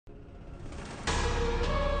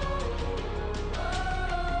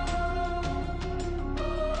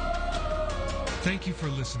Thank you for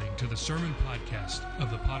listening to the sermon podcast of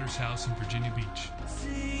the Potter's House in Virginia Beach.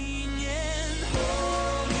 Singing,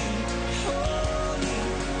 holy, holy,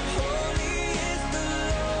 holy is the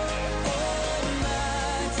Lord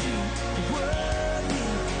Almighty. Worthy,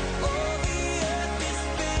 all the earth is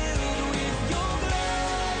filled with your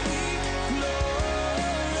glory, glory.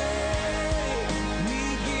 We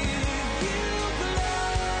give you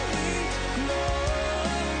glory, glory.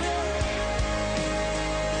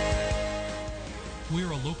 We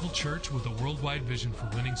are a local church with a worldwide vision for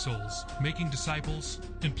winning souls, making disciples,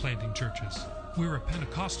 and planting churches. We're a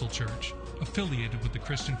Pentecostal church affiliated with the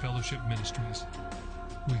Christian Fellowship Ministries.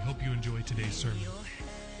 We hope you enjoy today's sermon.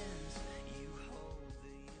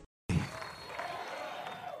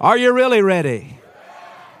 Are you really ready?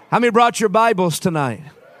 How many brought your Bibles tonight?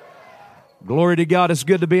 Glory to God. It's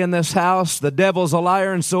good to be in this house. The devil's a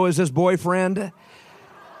liar and so is his boyfriend.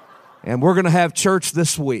 And we're going to have church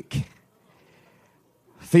this week.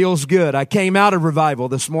 Feels good. I came out of revival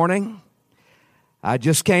this morning. I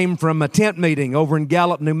just came from a tent meeting over in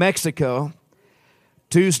Gallup, New Mexico,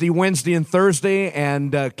 Tuesday, Wednesday, and Thursday,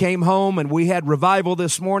 and came home, and we had revival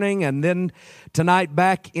this morning, and then tonight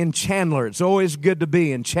back in Chandler. It's always good to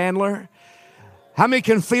be in Chandler. How many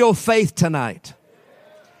can feel faith tonight?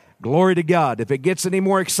 Glory to God. If it gets any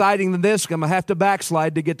more exciting than this, I'm going to have to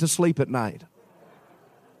backslide to get to sleep at night.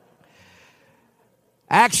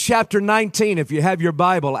 Acts chapter 19, if you have your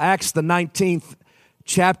Bible, Acts the 19th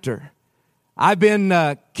chapter. I've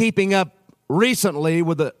been keeping up recently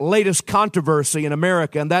with the latest controversy in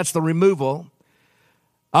America, and that's the removal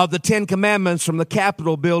of the Ten Commandments from the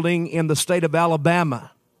Capitol building in the state of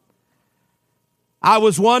Alabama. I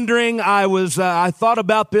was wondering, I thought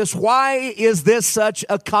about this, why is this such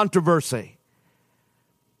a controversy?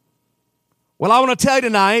 Well, I want to tell you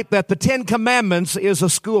tonight that the Ten Commandments is a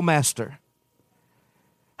schoolmaster.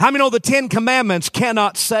 How many know the Ten Commandments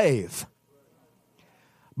cannot save?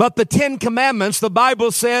 But the Ten Commandments, the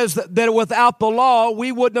Bible says that without the law,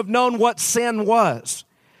 we wouldn't have known what sin was.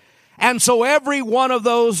 And so every one of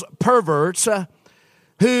those perverts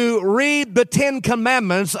who read the Ten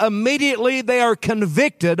Commandments, immediately they are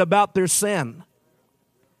convicted about their sin.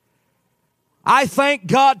 I thank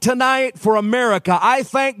God tonight for America. I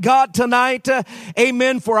thank God tonight,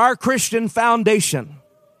 amen, for our Christian foundation.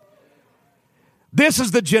 This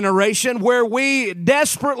is the generation where we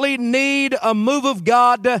desperately need a move of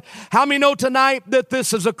God. How many know tonight that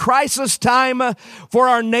this is a crisis time for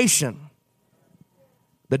our nation?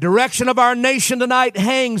 The direction of our nation tonight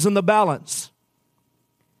hangs in the balance.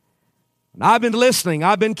 And I've been listening.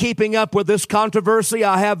 I've been keeping up with this controversy.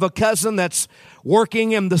 I have a cousin that's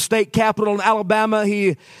working in the state capitol in Alabama.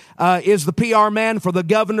 He is the PR man for the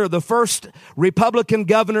governor, the first Republican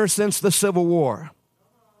governor since the Civil War.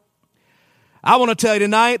 I want to tell you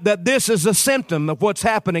tonight that this is a symptom of what's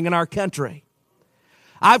happening in our country.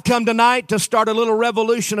 I've come tonight to start a little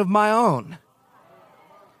revolution of my own.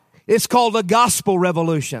 It's called a gospel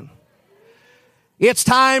revolution. It's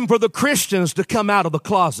time for the Christians to come out of the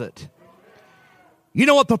closet. You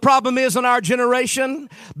know what the problem is in our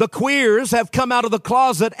generation? The queers have come out of the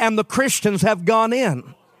closet and the Christians have gone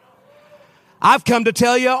in. I've come to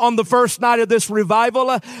tell you on the first night of this revival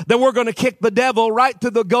that we're going to kick the devil right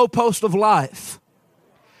through the goalpost of life.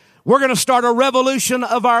 We're going to start a revolution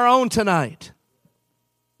of our own tonight.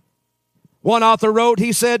 One author wrote,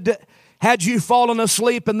 he said, had you fallen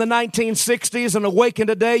asleep in the 1960s and awakened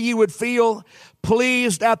today, you would feel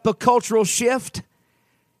pleased at the cultural shift.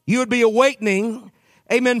 You would be awakening,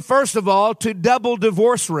 amen, first of all, to double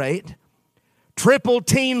divorce rate, triple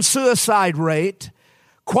teen suicide rate,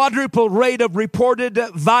 quadruple rate of reported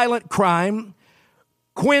violent crime,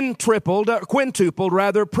 quintupled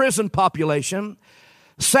prison population,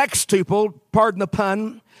 sextupled, pardon the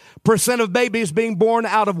pun, percent of babies being born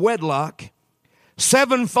out of wedlock,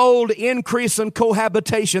 sevenfold increase in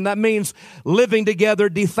cohabitation. That means living together,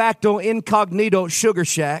 de facto, incognito, sugar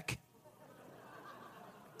shack.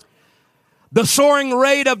 The soaring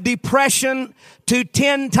rate of depression to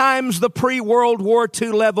 10 times the pre-World War II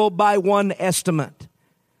level by one estimate.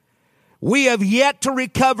 We have yet to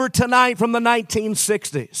recover tonight from the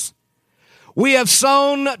 1960s. We have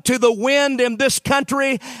sown to the wind in this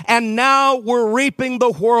country, and now we're reaping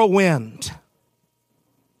the whirlwind.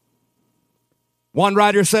 One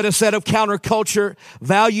writer said a set of counterculture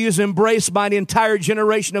values embraced by an entire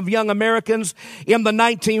generation of young Americans in the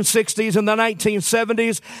 1960s and the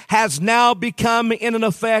 1970s has now become, in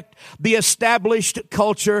effect, the established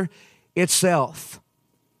culture itself.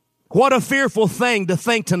 What a fearful thing to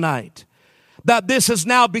think tonight, that this has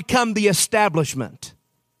now become the establishment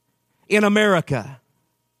in America.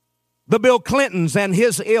 The Bill Clintons and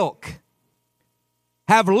his ilk,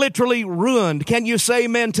 have literally ruined. Can you say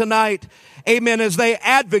amen tonight? Amen, as they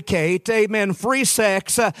advocate, amen, free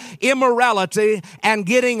sex, immorality, and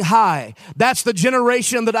getting high. That's the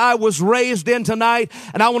generation that I was raised in tonight.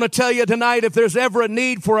 And I want to tell you tonight, if there's ever a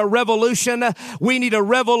need for a revolution, we need a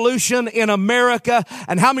revolution in America.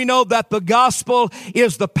 And how many know that the gospel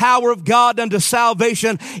is the power of God unto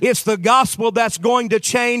salvation? It's the gospel that's going to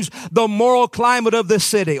change the moral climate of this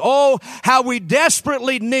city. Oh, how we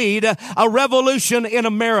desperately need a revolution in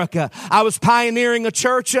America. I was pioneering a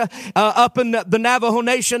church up in the Navajo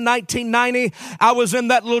Nation, 1990. I was in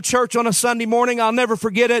that little church on a Sunday morning. I'll never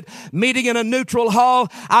forget it. Meeting in a neutral hall.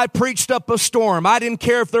 I preached up a storm. I didn't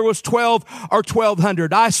care if there was 12 or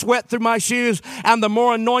 1,200. I sweat through my shoes, and the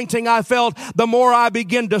more anointing I felt, the more I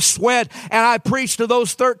began to sweat. And I preached to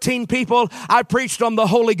those 13 people. I preached on the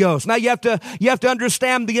Holy Ghost. Now you have to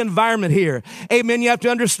understand the environment here. Amen. You have to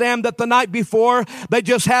understand that the night before they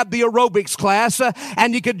just had the aerobics class,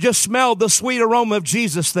 and you could just smell the sweet aroma of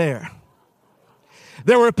Jesus there.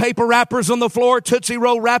 There were paper wrappers on the floor, Tootsie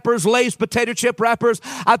Roll wrappers, Lay's potato chip wrappers.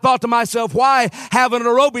 I thought to myself, why have an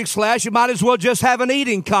aerobics class? You might as well just have an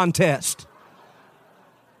eating contest.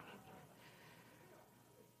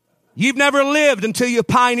 You've never lived until you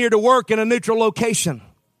pioneered to work in a neutral location.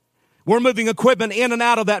 We're moving equipment in and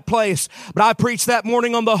out of that place. But I preached that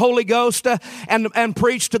morning on the Holy Ghost and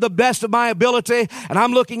preached to the best of my ability. And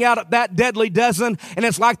I'm looking out at that deadly dozen, and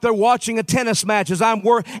it's like they're watching a tennis match as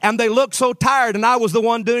and they look so tired, and I was the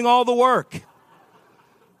one doing all the work.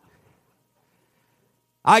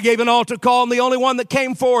 I gave an altar call, and the only one that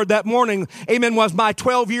came forward that morning, amen, was my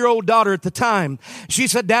 12-year-old daughter at the time. She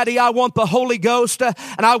said, Daddy, I want the Holy Ghost, and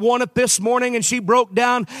I want it this morning. And she broke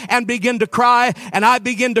down and began to cry, and I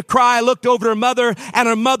began to cry. I looked over to her mother, and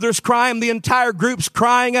her mother's crying. The entire group's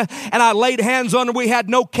crying, and I laid hands on her. We had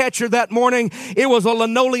no catcher that morning. It was a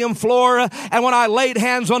linoleum floor, and when I laid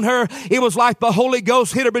hands on her, it was like the Holy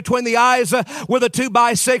Ghost hit her between the eyes with a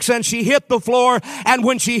 2x6, and she hit the floor. And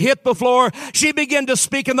when she hit the floor, she began to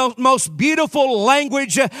speak in the most beautiful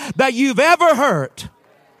language that you've ever heard.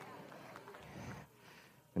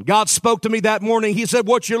 And God spoke to me that morning. He said,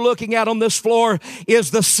 what you're looking at on this floor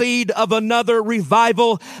is the seed of another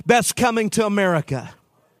revival that's coming to America.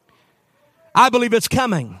 I believe it's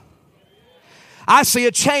coming. I see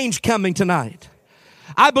a change coming tonight.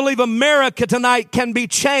 I believe America tonight can be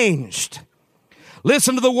changed.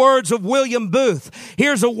 Listen to the words of William Booth.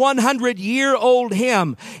 Here's a 100-year-old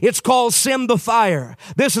hymn. It's called Send the Fire.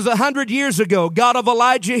 This is 100 years ago. God of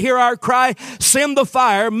Elijah, hear our cry. Send the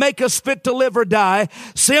fire. Make us fit to live or die.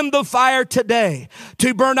 Send the fire today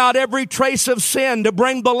to burn out every trace of sin, to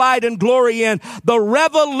bring the light and glory in. The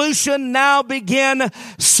revolution now begin.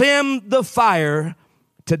 Send the fire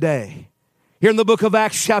today. Here in the book of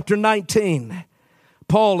Acts chapter 19,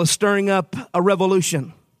 Paul is stirring up a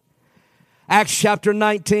revolution. Acts chapter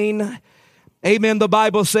 19, amen, the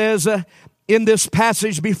Bible says in this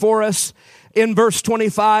passage before us, in verse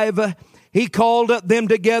 25, he called them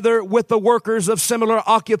together with the workers of similar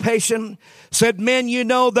occupation, said, men, you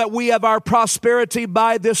know that we have our prosperity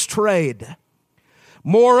by this trade.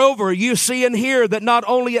 Moreover, you see and hear that not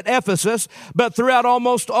only at Ephesus, but throughout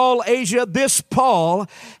almost all Asia, this Paul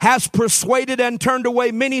has persuaded and turned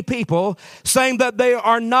away many people, saying that they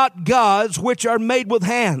are not gods which are made with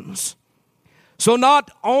hands. So not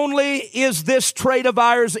only is this trade of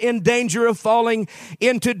ours in danger of falling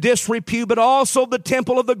into disrepute, but also the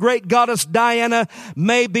temple of the great goddess Diana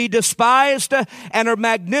may be despised and her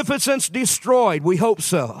magnificence destroyed. We hope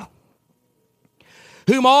so.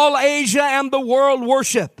 Whom all Asia and the world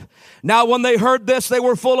worship. Now when they heard this, they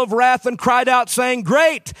were full of wrath and cried out, saying,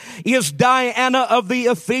 great is Diana of the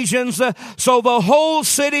Ephesians. So the whole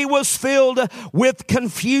city was filled with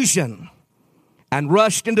confusion, and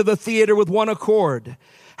rushed into the theater with one accord,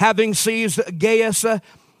 having seized Gaius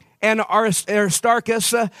and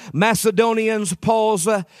Aristarchus, Macedonians, Paul's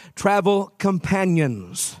travel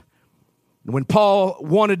companions. When Paul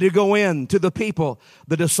wanted to go in to the people,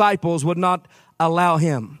 the disciples would not allow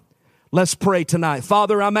him. Let's pray tonight.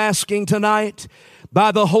 Father, I'm asking tonight,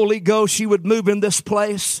 by the Holy Ghost, you would move in this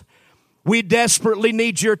place. We desperately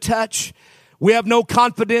need your touch. We have no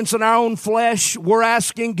confidence in our own flesh. We're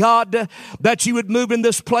asking, God, that you would move in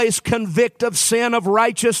this place, convict of sin, of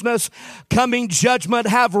righteousness, coming judgment,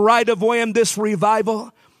 have right of way in this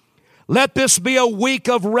revival. Let this be a week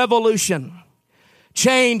of revolution.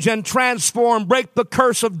 Change and transform, break the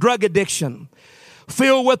curse of drug addiction.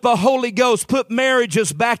 Fill with the Holy Ghost, put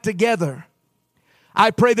marriages back together.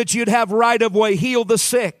 I pray that you'd have right of way, heal the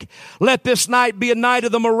sick. Let this night be a night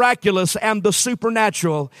of the miraculous and the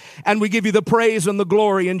supernatural. And we give you the praise and the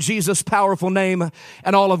glory in Jesus' powerful name.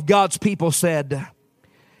 And all of God's people said,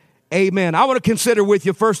 Amen. I want to consider with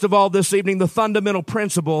you, first of all, this evening, the fundamental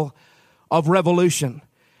principle of revolution.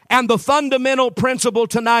 And the fundamental principle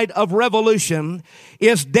tonight of revolution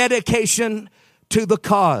is dedication to the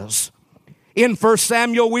cause. In 1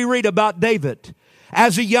 Samuel, we read about David.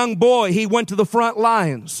 As a young boy, he went to the front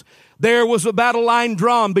lines. There was a battle line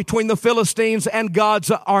drawn between the Philistines and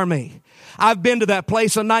God's army. I've been to that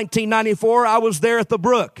place in 1994. I was there at the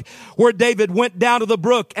brook where David went down to the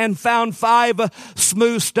brook and found 5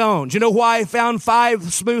 smooth stones. You know why he found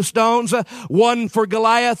 5 smooth stones? 1 for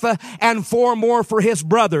Goliath and 4 more for his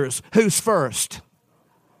brothers. Who's first?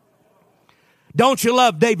 Don't you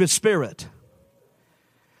love David's spirit?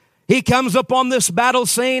 He comes upon this battle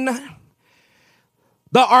scene.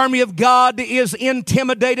 The army of God is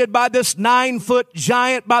intimidated by this 9-foot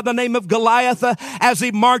giant by the name of Goliath as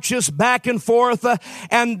he marches back and forth.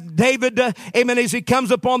 And David, amen, as he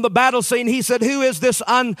comes upon the battle scene, he said, who is this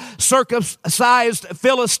uncircumcised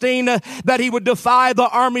Philistine that he would defy the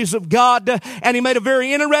armies of God? And he made a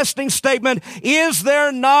very interesting statement. Is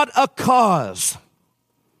there not a cause?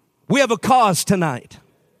 We have a cause tonight.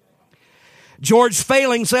 George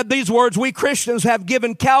Failing said these words, we Christians have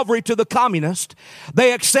given Calvary to the communists.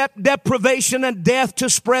 They accept deprivation and death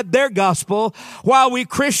to spread their gospel, while we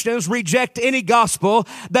Christians reject any gospel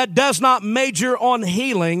that does not major on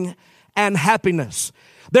healing and happiness.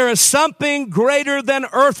 There is something greater than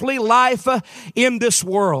earthly life in this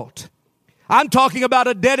world. I'm talking about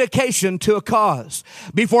a dedication to a cause.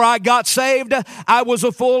 Before I got saved, I was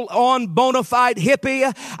a full-on bona fide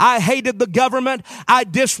hippie. I hated the government. I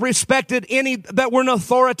disrespected any that were in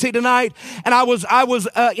authority tonight. And I was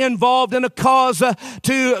involved in a cause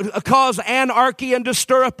to cause anarchy and to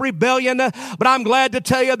stir up rebellion. But I'm glad to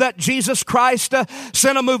tell you that Jesus Christ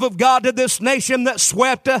sent a move of God to this nation that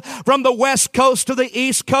swept from the west coast to the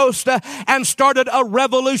east coast and started a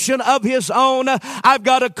revolution of his own. I've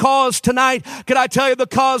got a cause tonight. Could I tell you the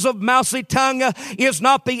cause of mousy tongue is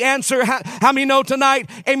not the answer? How many know tonight,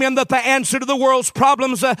 amen, that the answer to the world's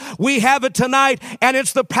problems, we have it tonight, and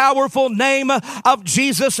it's the powerful name of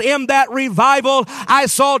Jesus. In that revival, I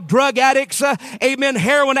saw drug addicts, amen,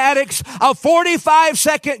 heroin addicts, a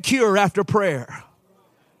 45-second cure after prayer.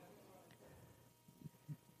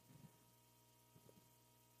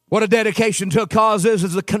 What a dedication to a cause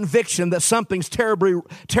is a conviction that something's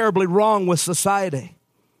terribly wrong with society.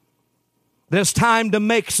 There's time to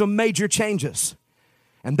make some major changes.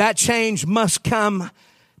 And that change must come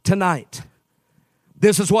tonight.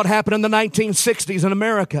 This is what happened in the 1960s in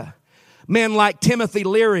America. Men like Timothy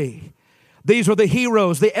Leary. These were the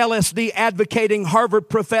heroes, the LSD advocating Harvard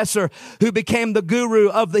professor who became the guru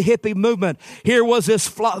of the hippie movement. Here was his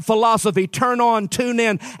philosophy: turn on, tune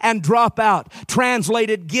in, and drop out.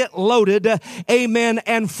 Translated, get loaded, amen,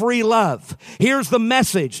 and free love. Here's the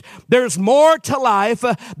message. There's more to life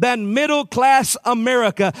than middle-class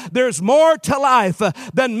America. There's more to life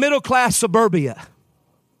than middle-class suburbia.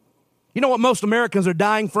 You know what most Americans are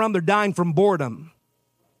dying from? They're dying from boredom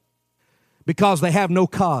because they have no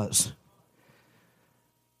cause.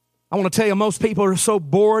 I want to tell you, most people are so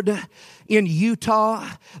bored in Utah.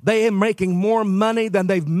 They are making more money than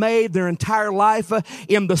they've made their entire life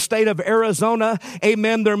in the state of Arizona.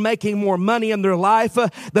 Amen. They're making more money in their life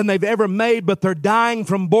than they've ever made, but they're dying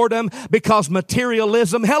from boredom because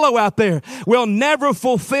materialism, hello out there, will never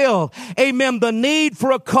fulfill, amen, the need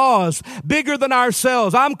for a cause bigger than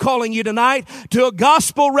ourselves. I'm calling you tonight to a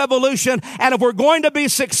gospel revolution, and if we're going to be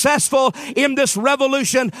successful in this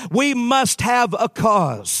revolution, we must have a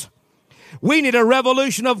cause. We need a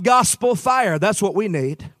revolution of gospel fire. That's what we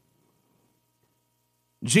need.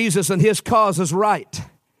 Jesus and his cause is right.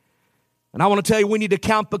 And I want to tell you, we need to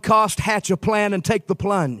count the cost, hatch a plan, and take the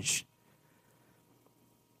plunge.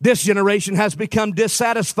 This generation has become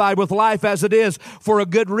dissatisfied with life as it is for a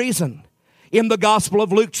good reason. In the Gospel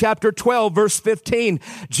of Luke chapter 12, verse 15,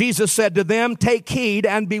 Jesus said to them, take heed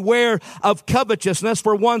and beware of covetousness,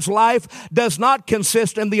 for one's life does not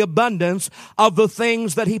consist in the abundance of the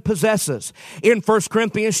things that he possesses. In 1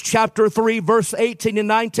 Corinthians chapter 3, verse 18 and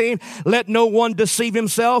 19, let no one deceive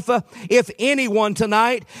himself. If anyone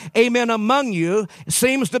tonight, amen, among you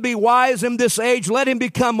seems to be wise in this age, let him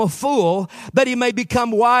become a fool, that he may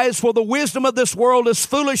become wise. For the wisdom of this world is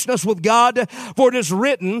foolishness with God, for it is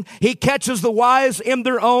written, he catches the wise in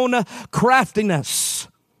their own craftiness.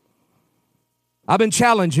 I've been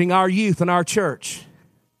challenging our youth and our church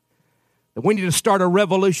that we need to start a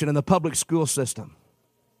revolution in the public school system.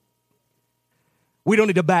 We don't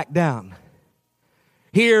need to back down.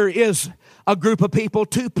 Here is a group of people,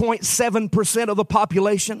 2.7% of the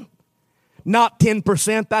population, not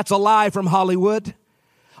 10%. That's a lie from Hollywood.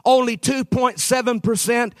 Only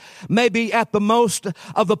 2.7%, maybe at the most,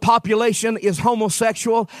 of the population is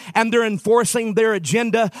homosexual, and they're enforcing their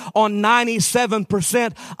agenda on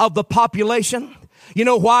 97% of the population. You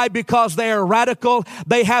know why? Because they are radical.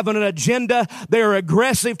 They have an agenda. They're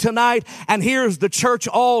aggressive tonight. And here's the church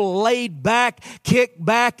all laid back, kicked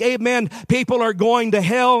back. Amen. People are going to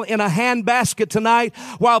hell in a handbasket tonight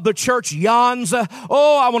while the church yawns. I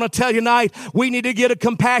want to tell you tonight, we need to get a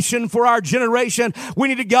compassion for our generation.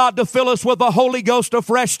 We need God to fill us with the Holy Ghost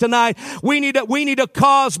afresh tonight. We need a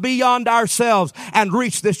cause beyond ourselves and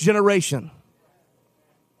reach this generation.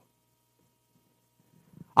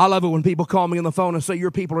 I love it when people call me on the phone and say, your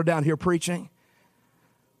people are down here preaching.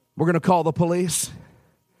 We're going to call the police.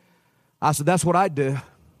 I said, that's what I'd do.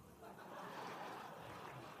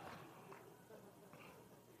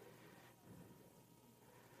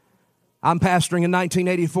 I'm pastoring in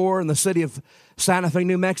 1984 in the city of Santa Fe,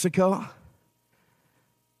 New Mexico.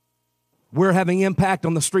 We're having impact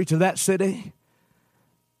on the streets of that city.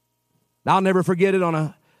 I'll never forget it. On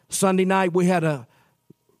a Sunday night, we had a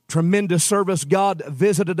tremendous service. God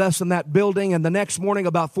visited us in that building, and the next morning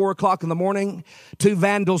about 4 o'clock in the morning, 2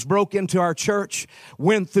 vandals broke into our church,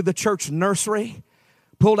 went through the church nursery,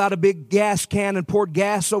 pulled out a big gas can and poured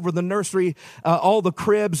gas over the nursery, all the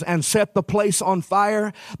cribs, and set the place on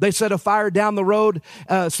fire. They set a fire down the road,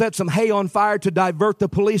 set some hay on fire to divert the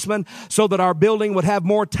policemen so that our building would have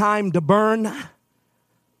more time to burn.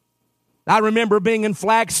 I remember being in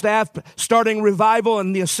Flagstaff, starting revival,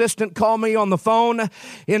 and the assistant called me on the phone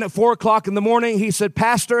in at 4 o'clock in the morning. He said,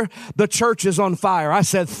 Pastor, the church is on fire. I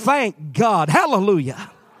said, thank God.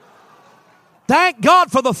 Hallelujah. Thank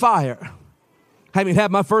God for the fire. I haven't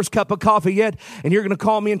had my first cup of coffee yet, and you're going to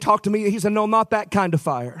call me and talk to me. He said, no, not that kind of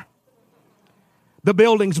fire. The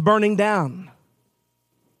building's burning down.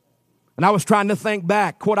 And I was trying to think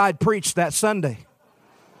back what I'd preached that Sunday.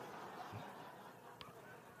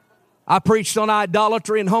 I preached on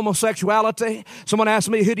idolatry and homosexuality. Someone asked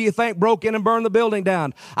me, who do you think broke in and burned the building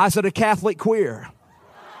down? I said, a Catholic queer.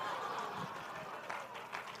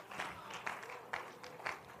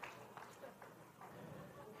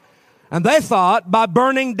 And they thought by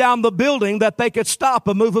burning down the building that they could stop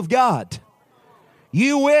a move of God.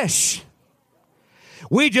 You wish.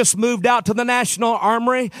 We just moved out to the National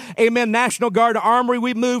Armory. Amen. National Guard Armory.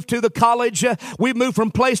 We moved to the college. We moved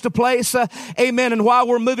from place to place. Amen. And while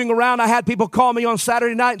we're moving around, I had people call me on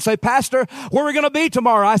Saturday night and say, Pastor, where are we going to be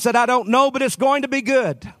tomorrow? I said, I don't know, but it's going to be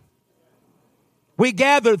good. We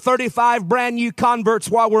gathered 35 brand new converts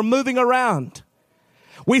while we're moving around.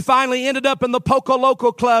 We finally ended up in the Poco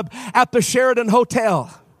Loco Club at the Sheraton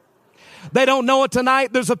Hotel. They don't know it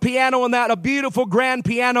tonight. There's a piano in that, a beautiful grand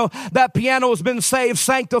piano. That piano has been saved,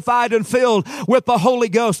 sanctified, and filled with the Holy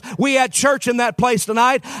Ghost. We had church in that place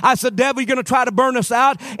tonight. I said, devil, you're going to try to burn us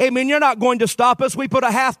out? Amen. You're not going to stop us. We put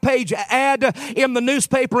a half-page ad in the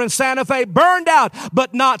newspaper in Santa Fe, burned out,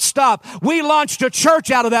 but not stopped. We launched a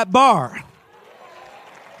church out of that bar.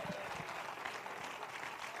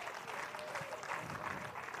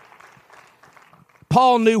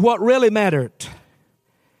 Paul knew what really mattered.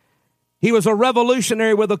 He was a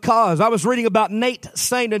revolutionary with a cause. I was reading about Nate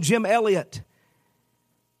Saint and Jim Elliot.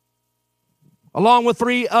 Along with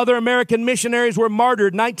 3 other American missionaries were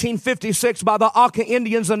martyred in 1956 by the Auca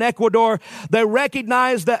Indians in Ecuador. They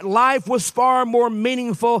recognized that life was far more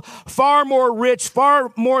meaningful, far more rich,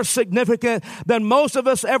 far more significant than most of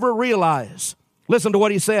us ever realize. Listen to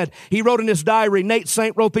what he said. He wrote in his diary, Nate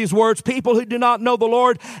Saint wrote these words, people who do not know the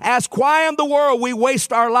Lord ask why in the world we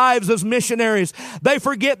waste our lives as missionaries. They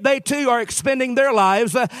forget they too are expending their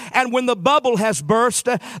lives, and when the bubble has burst,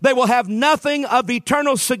 they will have nothing of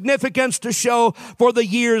eternal significance to show for the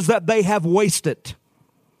years that they have wasted.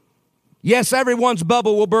 Yes, everyone's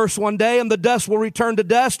bubble will burst one day, and the dust will return to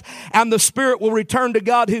dust, and the spirit will return to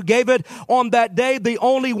God who gave it. On that day, the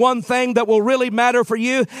only one thing that will really matter for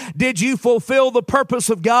you, did you fulfill the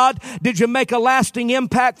purpose of God? Did you make a lasting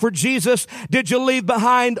impact for Jesus? Did you leave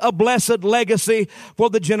behind a blessed legacy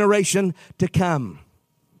for the generation to come?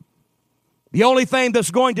 The only thing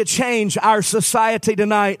that's going to change our society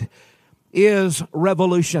tonight is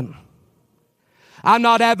revolution. I'm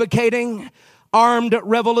not advocating armed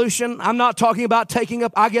revolution. I'm not talking about taking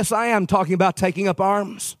up, I guess I am talking about taking up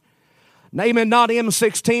arms. Amen, not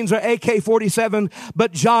M16s or AK-47,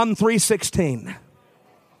 but John 3:16.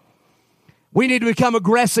 We need to become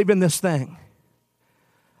aggressive in this thing.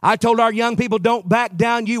 I told our young people, don't back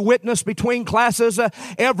down. You witness between classes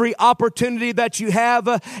every opportunity that you have.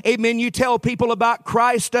 Amen. You tell people about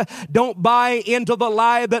Christ. Don't buy into the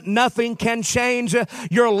lie that nothing can change.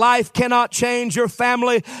 Your life cannot change. Your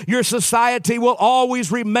family, your society will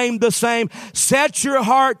always remain the same. Set your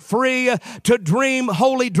heart free to dream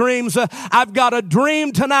holy dreams. I've got a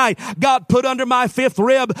dream tonight. God put under my fifth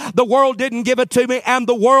rib. The world didn't give it to me, and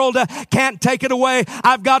the world can't take it away.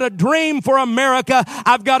 I've got a dream for America.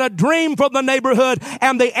 I've got a dream for the neighborhood,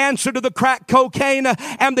 and the answer to the crack cocaine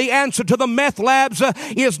and the answer to the meth labs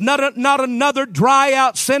is not another dry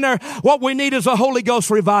out sinner. What we need is a Holy Ghost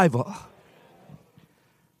revival.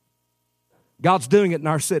 God's doing it in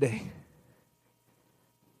our city.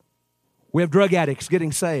 We have drug addicts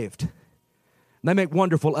getting saved. They make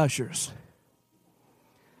wonderful ushers.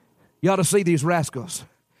 You ought to see these rascals.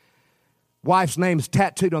 Wife's name's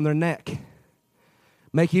tattooed on their neck.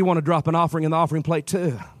 Make you want to drop an offering in the offering plate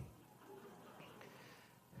too.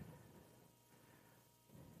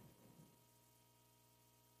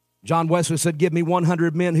 John Wesley said, give me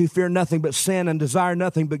 100 men who fear nothing but sin and desire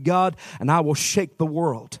nothing but God, and I will shake the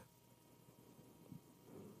world.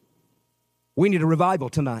 We need a revival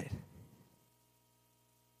tonight.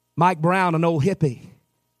 Mike Brown, an old hippie,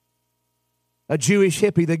 a Jewish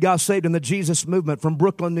hippie that got saved in the Jesus movement from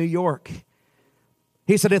Brooklyn, New York.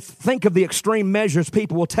 He said, think of the extreme measures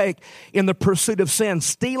people will take in the pursuit of sin.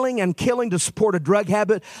 Stealing and killing to support a drug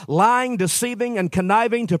habit. Lying, deceiving, and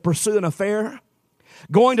conniving to pursue an affair.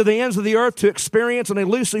 Going to the ends of the earth to experience an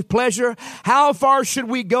elusive pleasure. How far should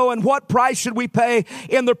we go and what price should we pay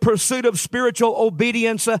in the pursuit of spiritual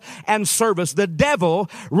obedience and service? The devil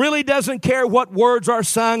really doesn't care what words are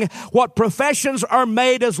sung, what professions are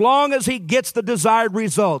made, as long as he gets the desired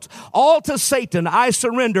results. All to Satan I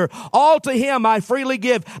surrender. All to him I freely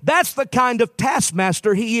give. That's the kind of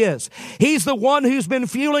taskmaster he is. He's the one who's been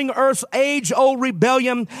fueling earth's age-old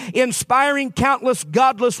rebellion, inspiring countless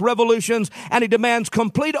godless revolutions, and he demands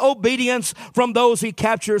complete obedience from those he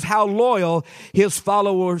captures. How loyal his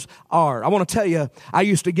followers are. I want to tell you, I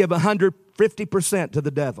used to give 150% to the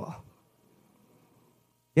devil.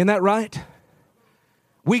 Isn't that right?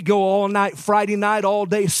 We go all night Friday night, all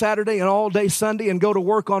day Saturday, and all day Sunday, and go to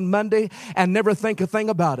work on Monday and never think a thing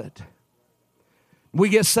about it. We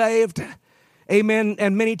get saved. Amen.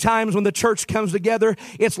 And many times when the church comes together,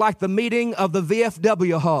 it's like the meeting of the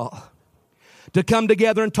VFW hall. To come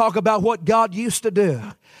together and talk about what God used to do.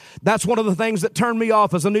 That's one of the things that turned me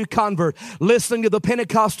off as a new convert, listening to the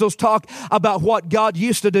Pentecostals talk about what God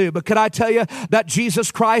used to do. But could I tell you that Jesus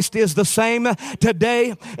Christ is the same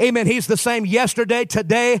today? Amen. He's the same yesterday,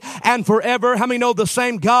 today, and forever. How many know the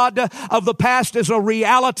same God of the past is a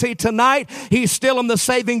reality tonight? He's still in the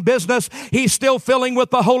saving business. He's still filling with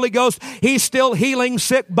the Holy Ghost. He's still healing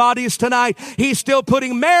sick bodies tonight. He's still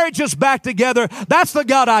putting marriages back together. That's the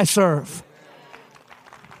God I serve.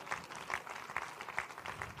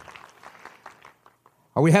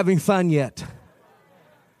 Are we having fun yet?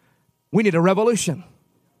 We need a revolution.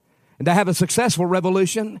 And to have a successful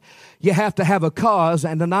revolution, you have to have a cause.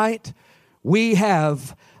 And tonight, we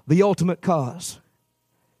have the ultimate cause.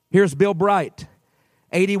 Here's Bill Bright,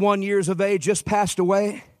 81 years of age, just passed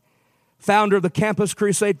away. Founder of the Campus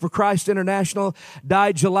Crusade for Christ International,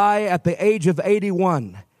 died July at the age of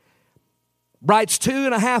 81. Bright's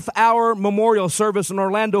 2.5-hour memorial service in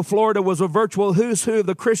Orlando, Florida was a virtual who's who of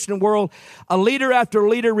the Christian world. A leader after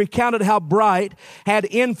leader recounted how Bright had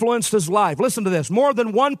influenced his life. Listen to this. More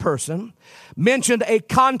than one person mentioned a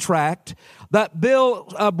contract that Bill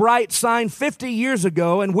Bright signed 50 years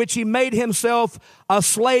ago in which he made himself a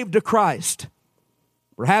slave to Christ.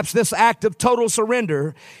 Perhaps this act of total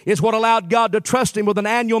surrender is what allowed God to trust him with an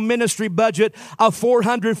annual ministry budget of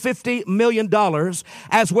 $450 million,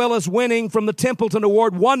 as well as winning from the Templeton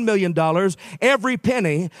Award $1 million, every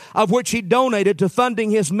penny of which he donated to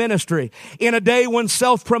funding his ministry. In a day when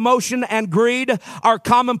self-promotion and greed are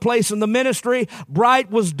commonplace in the ministry,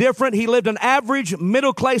 Bright was different. He lived an average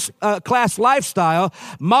middle-class lifestyle,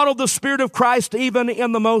 modeled the Spirit of Christ even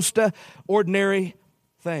in the most ordinary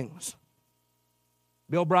things.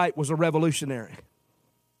 Bill Bright was a revolutionary.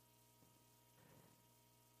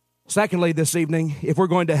 Secondly, this evening, if we're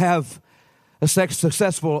going to have a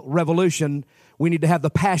successful revolution, we need to have the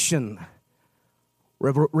passion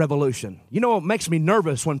revolution. You know, it makes me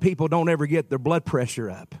nervous when people don't ever get their blood pressure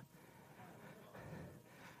up.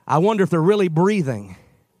 I wonder if they're really breathing.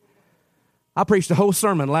 I preached a whole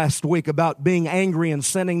sermon last week about being angry and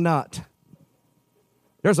sinning not.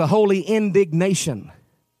 There's a holy indignation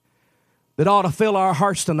that ought to fill our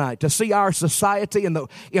hearts tonight, to see our society in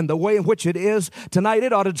the way in which it is tonight.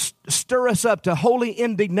 It ought to stir us up to holy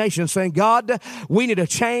indignation, saying, God, we need a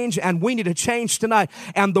change, and we need a change tonight.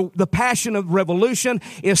 And the passion of revolution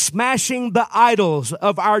is smashing the idols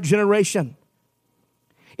of our generation.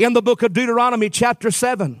 In the book of Deuteronomy chapter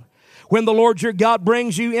 7, when the Lord your God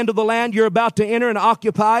brings you into the land you're about to enter and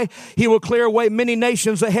occupy, He will clear away many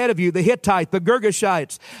nations ahead of you, the Hittites, the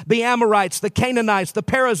Girgashites, the Amorites, the Canaanites, the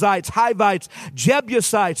Perizzites, Hivites,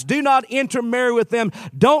 Jebusites. Do not intermarry with them.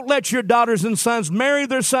 Don't let your daughters and sons marry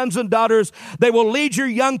their sons and daughters. They will lead your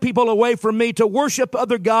young people away from me to worship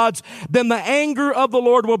other gods. Then the anger of the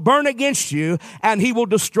Lord will burn against you, and He will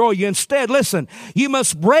destroy you. Instead, listen, you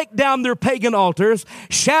must break down their pagan altars,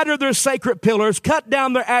 shatter their sacred pillars, cut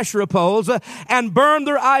down their Asherah poles, and burn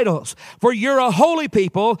their idols. For you're a holy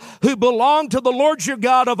people who belong to the Lord your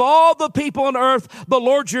God. Of all the people on earth, the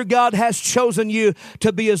Lord your God has chosen you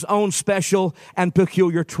to be His own special and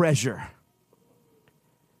peculiar treasure.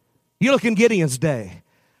 You look in Gideon's day.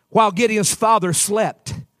 While Gideon's father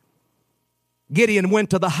slept, Gideon went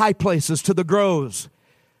to the high places, to the groves,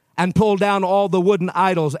 and pulled down all the wooden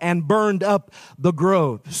idols and burned up the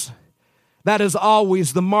groves. That is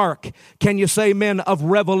always the mark, can you say amen, of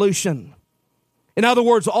revolution. In other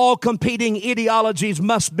words, all competing ideologies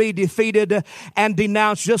must be defeated and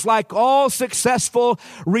denounced. Just like all successful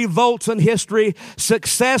revolts in history,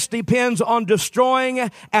 success depends on destroying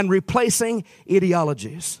and replacing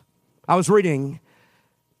ideologies. I was reading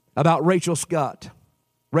about Rachel Scott.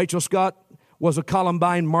 Rachel Scott was a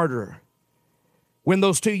Columbine martyr. When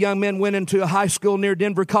those two young men went into a high school near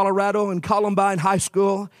Denver, Colorado, in Columbine High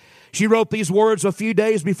School, she wrote these words a few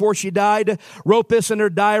days before she died, wrote this in her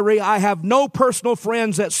diary: I have no personal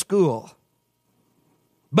friends at school.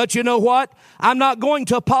 But you know what? I'm not going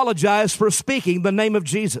to apologize for speaking the name of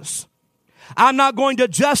Jesus. I'm not going to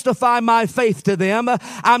justify my faith to them.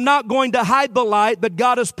 I'm not going to hide the light that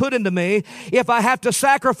God has put into me. If I have to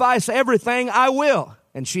sacrifice everything, I will.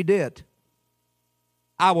 And she did.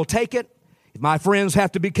 I will take it. If my friends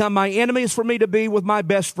have to become my enemies for me to be with my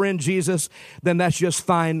best friend Jesus, then that's just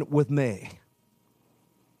fine with me.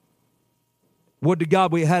 Would to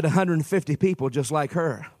God we had 150 people just like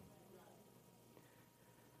her.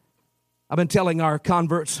 I've been telling our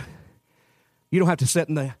converts, you don't have to sit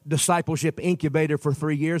in the discipleship incubator for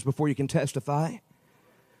 3 years before you can testify.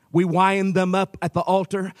 We wind them up at the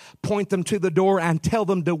altar, point them to the door, and tell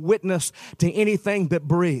them to witness to anything that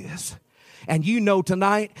breathes. And you know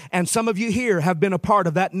tonight, and some of you here have been a part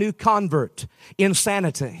of that new convert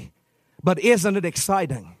insanity. But isn't it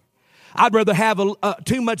exciting? I'd rather have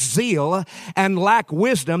too much zeal and lack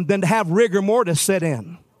wisdom than to have rigor mortis set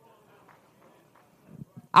in.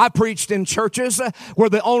 I preached in churches where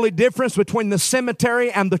the only difference between the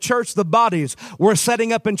cemetery and the church, the bodies, were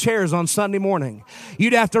setting up in chairs on Sunday morning.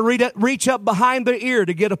 You'd have to reach up behind the ear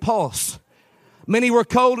to get a pulse. Many were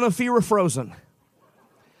cold and a few were frozen.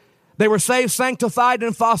 They were saved, sanctified,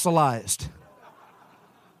 and fossilized.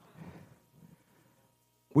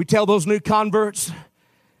 We tell those new converts,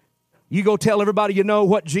 you go tell everybody you know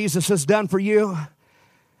what Jesus has done for you.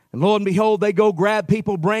 And lo and behold, they go grab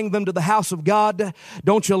people, bring them to the house of God.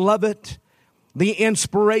 Don't you love it? The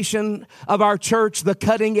inspiration of our church, the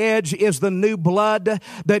cutting edge, is the new blood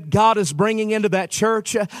that God is bringing into that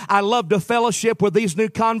church. I love to fellowship with these new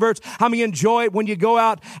converts. How many enjoy it when you go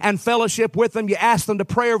out and fellowship with them? You ask them to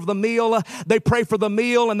pray over the meal. They pray for the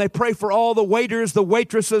meal, and they pray for all the waiters, the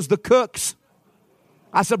waitresses, the cooks.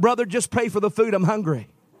 I said, brother, just pray for the food. I'm hungry.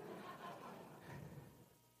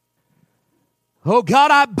 Oh,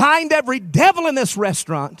 God, I bind every devil in this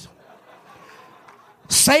restaurant.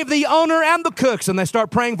 Save the owner and the cooks. And they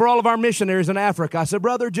start praying for all of our missionaries in Africa. I said,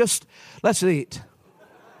 brother, just let's eat.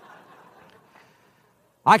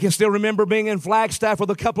 I can still remember being in Flagstaff with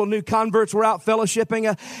a couple of new converts. We're out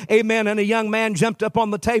fellowshipping. Amen. And a young man jumped up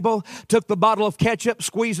on the table, took the bottle of ketchup,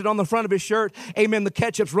 squeezed it on the front of his shirt. Amen. The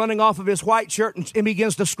ketchup's running off of his white shirt, and he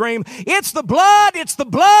begins to scream, "It's the blood! It's the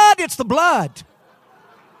blood! It's the blood!"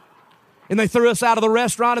 And they threw us out of the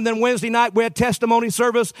restaurant. And then Wednesday night we had testimony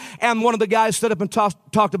service. And one of the guys stood up and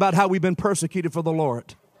talked about how we've been persecuted for the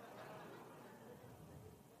Lord.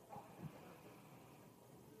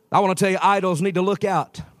 I want to tell you, idols need to look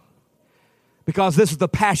out. Because this is the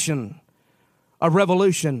passion of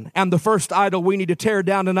revolution. And the first idol we need to tear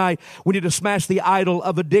down tonight, we need to smash the idol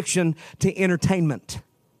of addiction to entertainment.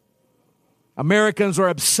 Americans are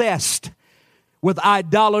obsessed with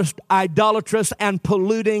idolatrous and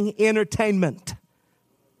polluting entertainment.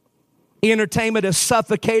 Entertainment is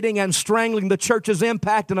suffocating and strangling the church's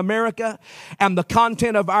impact in America, and the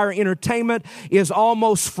content of our entertainment is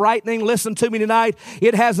almost frightening. Listen to me tonight.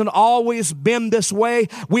 It hasn't always been this way.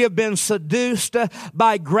 We have been seduced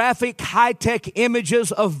by graphic, high-tech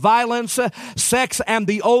images of violence, sex, and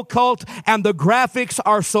the occult, and the graphics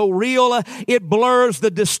are so real, it blurs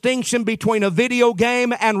the distinction between a video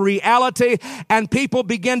game and reality, and people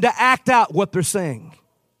begin to act out what they're seeing.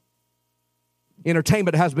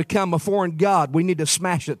 Entertainment has become a foreign god. We need to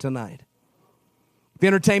smash it tonight. If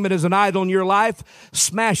entertainment is an idol in your life,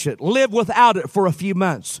 smash it. Live without it for a few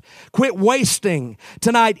months. Quit wasting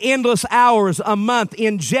tonight endless hours a month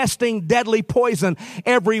ingesting deadly poison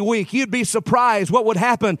every week. You'd be surprised what would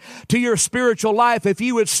happen to your spiritual life if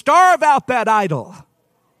you would starve out that idol.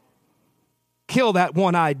 Kill that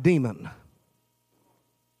one-eyed demon.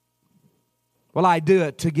 Well, I do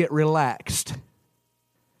it to get relaxed.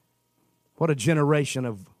 What a generation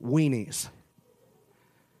of weenies.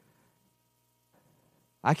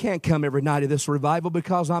 I can't come every night of this revival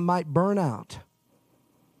because I might burn out.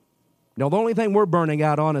 No, the only thing we're burning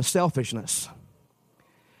out on is selfishness.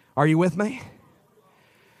 Are you with me?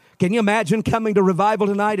 Can you imagine coming to revival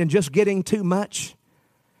tonight and just getting too much?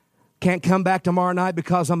 Can't come back tomorrow night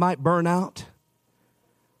because I might burn out.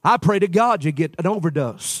 I pray to God you get an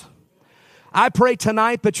overdose. I pray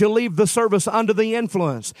tonight that you'll leave the service under the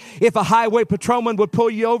influence. If a highway patrolman would pull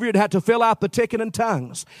you over, you'd have to fill out the ticket in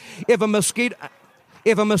tongues. If a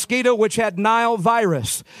mosquito which had Nile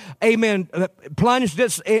virus, amen, plunged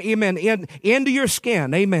its, amen, into your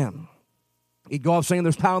skin, amen, you'd go off saying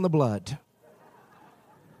there's power in the blood.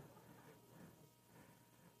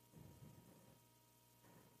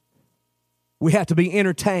 We have to be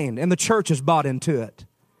entertained, and the church is bought into it.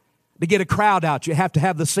 To get a crowd out, you have to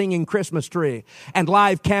have the singing Christmas tree and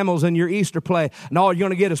live camels in your Easter play. And all you're going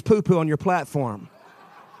to get is poo-poo on your platform.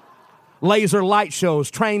 Laser light shows,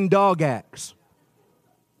 trained dog acts.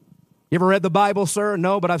 You ever read the Bible, sir?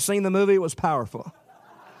 No, but I've seen the movie. It was powerful.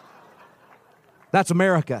 That's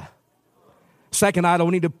America. Second idol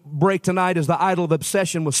we need to break tonight is the idol of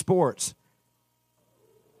obsession with sports.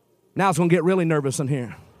 Now it's going to get really nervous in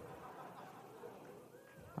here.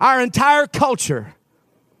 Our entire culture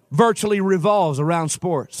virtually revolves around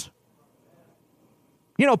sports.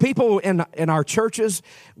 You know, people in our churches,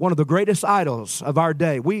 one of the greatest idols of our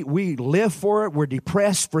day, we live for it. We're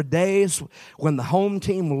depressed for days when the home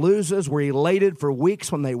team loses. We're elated for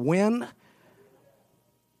weeks when they win.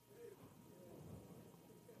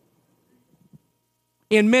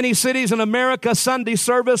 In many cities in America, Sunday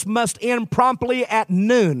service must end promptly at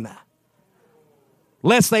noon,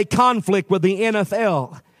 lest they conflict with the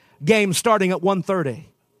NFL game starting at 1:30.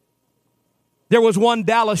 There was one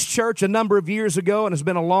Dallas church a number of years ago, and it's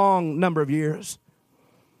been a long number of years.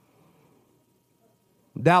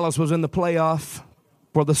 Dallas was in the playoff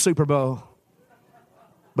for the Super Bowl,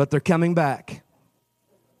 but they're coming back.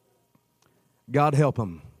 God help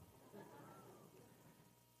them.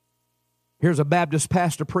 Here's a Baptist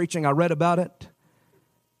pastor preaching. I read about it.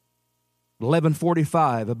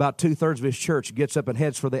 11:45, about 2/3 of his church gets up and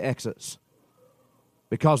heads for the exits,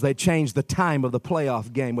 because they changed the time of the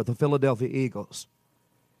playoff game with the Philadelphia Eagles.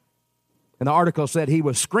 And the article said he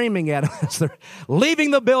was screaming at them as they're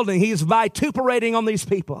leaving the building. He's vituperating on these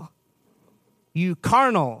people. You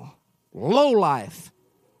carnal, lowlife.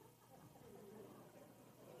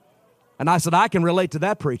 And I said, I can relate to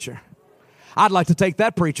that preacher. I'd like to take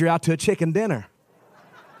that preacher out to a chicken dinner.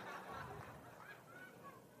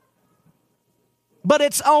 But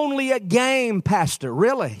it's only a game, Pastor,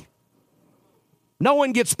 really. No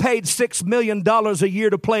one gets paid $6 million a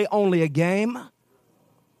year to play only a game.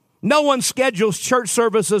 No one schedules church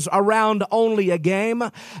services around only a game.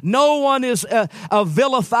 No one is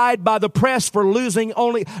vilified by the press for losing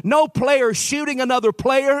only. No player shooting another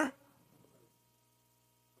player.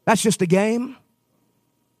 That's just a game.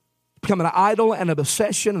 Becoming an idol and an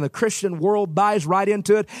obsession, and the Christian world buys right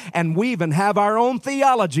into it. And we even have our own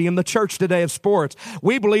theology in the church today of sports.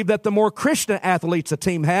 We believe that the more Christian athletes a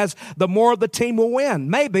team has, the more the team will win.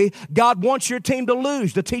 Maybe God wants your team to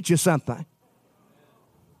lose to teach you something.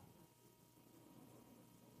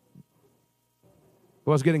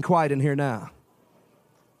 Well, it's getting quiet in here now.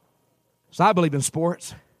 So I believe in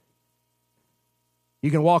sports. You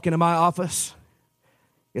can walk into my office.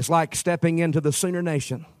 It's like stepping into the Sooner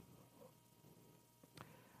Nation.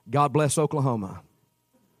 God bless Oklahoma.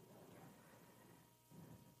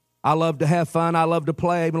 I love to have fun. I love to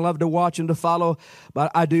play. I even love to watch and to follow.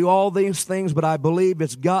 But I do all these things, but I believe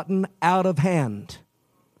it's gotten out of hand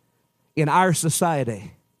in our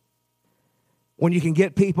society. When you can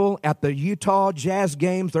get people at the Utah Jazz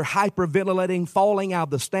games, they're hyperventilating, falling out of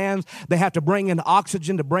the stands. They have to bring in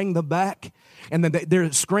oxygen to bring them back. And then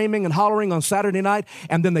they're screaming and hollering on Saturday night.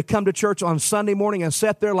 And then they come to church on Sunday morning and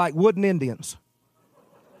sit there like wooden Indians.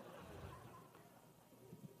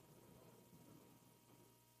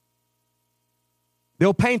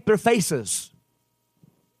 They'll paint their faces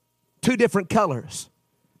 2 different colors.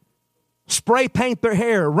 Spray paint their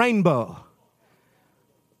hair rainbow.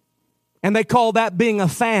 And they call that being a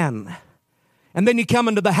fan. And then you come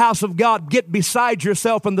into the house of God, get beside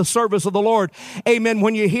yourself in the service of the Lord. Amen.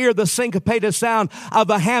 When you hear the syncopated sound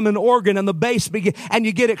of a Hammond organ and the bass begin, and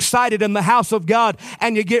you get excited in the house of God,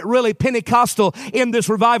 and you get really Pentecostal in this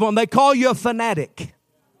revival, and they call you a fanatic.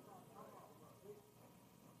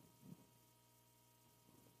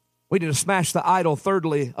 We need to smash the idol,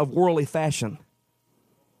 thirdly, of worldly fashion.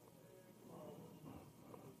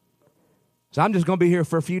 So I'm just going to be here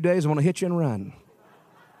for a few days. I want to hit you and run.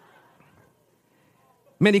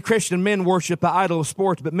 Many Christian men worship the idol of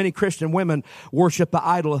sports, but many Christian women worship the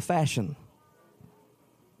idol of fashion.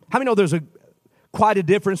 How many know there's quite a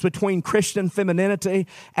difference between Christian femininity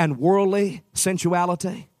and worldly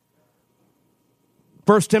sensuality?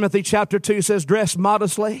 1 Timothy chapter 2 says, dress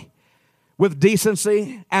modestly, with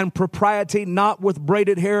decency and propriety, not with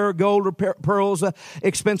braided hair, gold or pearls,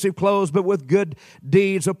 expensive clothes, but with good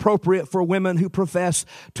deeds appropriate for women who profess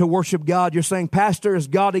to worship God. You're saying, Pastor, is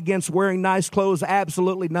God against wearing nice clothes?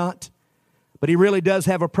 Absolutely not. But he really does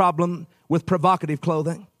have a problem with provocative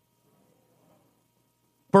clothing.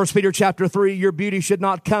 1 Peter chapter 3, your beauty should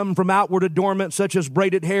not come from outward adornment such as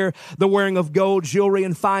braided hair, the wearing of gold, jewelry,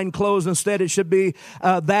 and fine clothes. Instead, it should be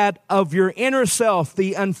that of your inner self,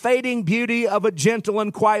 the unfading beauty of a gentle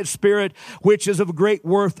and quiet spirit, which is of great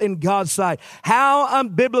worth in God's sight. How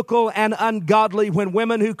unbiblical and ungodly when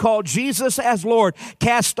women who call Jesus as Lord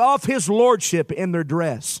cast off his lordship in their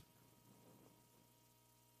dress.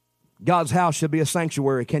 God's house should be a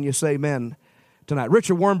sanctuary. Can you say amen tonight?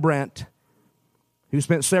 Richard Wurmbrand, who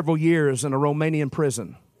spent several years in a Romanian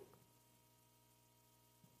prison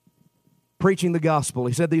preaching the gospel.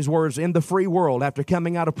 He said these words, in the free world, after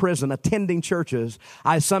coming out of prison, attending churches,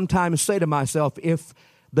 I sometimes say to myself, if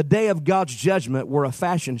the day of God's judgment were a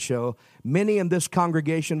fashion show, many in this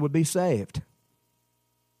congregation would be saved.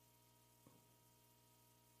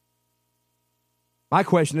 My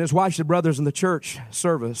question is, why should brothers in the church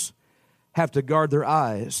service have to guard their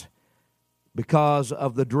eyes because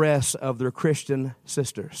of the dress of their Christian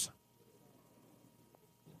sisters?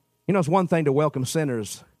 You know, it's one thing to welcome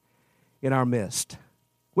sinners in our midst.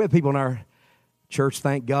 We have people in our church,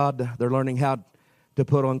 thank God, they're learning how to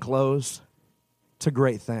put on clothes. It's a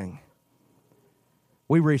great thing.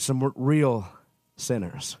 We reach some real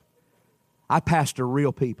sinners. I pastor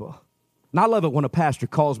real people. And I love it when a pastor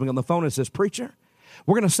calls me on the phone and says, preacher,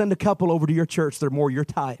 we're going to send a couple over to your church. They're more your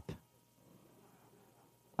type.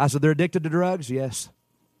 I said, they're addicted to drugs? Yes.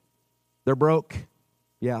 They're broke?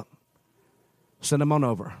 Yeah. Send them on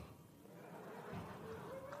over.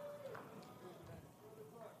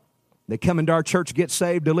 They come into our church, get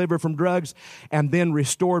saved, delivered from drugs, and then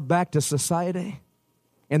restored back to society.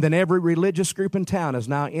 And then every religious group in town is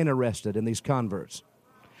now interested in these converts.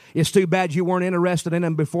 It's too bad you weren't interested in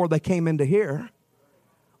them before they came into here,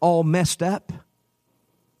 all messed up.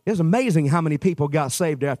 It's amazing how many people got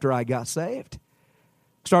saved after I got saved.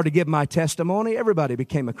 Started to give my testimony. Everybody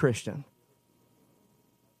became a Christian.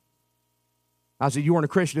 I said, you weren't a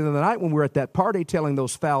Christian the other night when we were at that party telling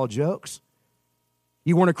those foul jokes.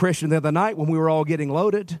 You weren't a Christian the other night when we were all getting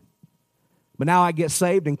loaded. But now I get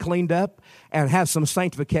saved and cleaned up and have some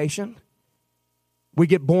sanctification. We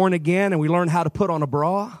get born again and we learn how to put on a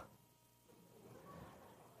bra.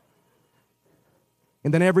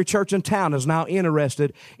 And then every church in town is now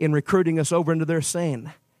interested in recruiting us over into their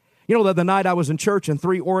scene. You know, the other night I was in church and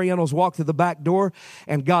 3 Orientals walked through the back door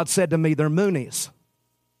and God said to me, they're Moonies.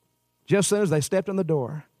 Just as soon as they stepped in the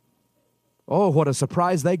door. Oh, what a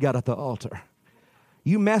surprise they got at the altar.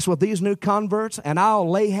 You mess with these new converts and I'll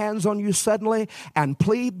lay hands on you suddenly and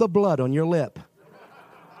plead the blood on your lip.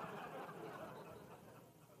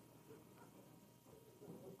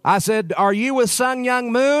 I said, are you with Sun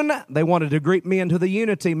Young Moon? They wanted to greet me into the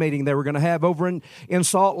unity meeting they were going to have over in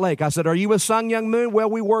Salt Lake. I said, are you with Sun Young Moon? Well,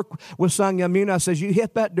 we work with Sun Young Moon. I said, you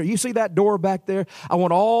hit that door. You see that door back there? I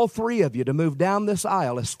want all 3 of you to move down this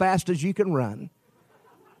aisle as fast as you can run.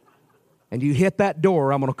 And you hit that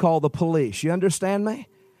door, I'm going to call the police. You understand me?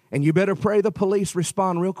 And you better pray the police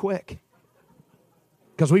respond real quick.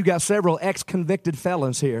 Because we've got several ex-convicted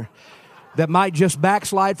felons here that might just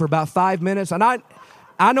backslide for about 5 minutes. And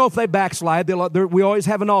I know if they backslide, we always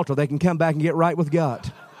have an altar. They can come back and get right with God.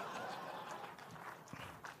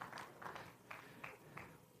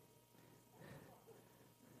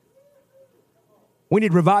 We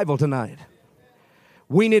need revival tonight.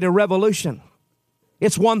 We need a revolution.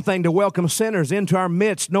 It's one thing to welcome sinners into our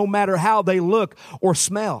midst, no matter how they look or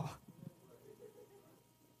smell.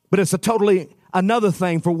 But it's a totally another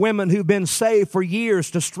thing for women who've been saved for years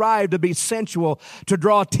to strive to be sensual, to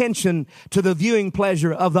draw attention to the viewing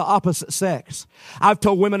pleasure of the opposite sex. I've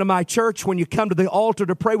told women in my church, when you come to the altar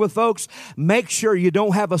to pray with folks, make sure you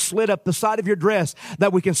don't have a slit up the side of your dress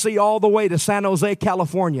that we can see all the way to San Jose,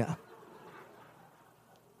 California.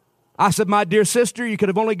 I said, my dear sister, you could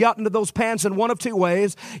have only gotten to those pants in one of two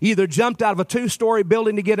ways. You either jumped out of a 2-story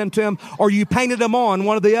building to get into them, or you painted them on,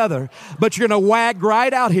 one or the other. But you're going to wag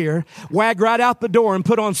right out here, wag right out the door, and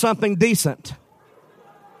put on something decent.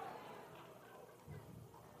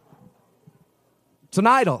 It's an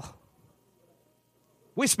idol.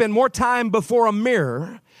 We spend more time before a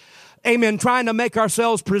mirror, amen, trying to make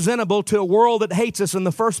ourselves presentable to a world that hates us in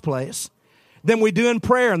the first place, than we do in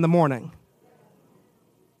prayer in the morning.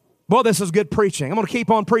 Boy, this is good preaching. I'm going to keep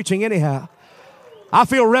on preaching anyhow. I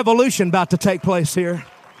feel revolution about to take place here.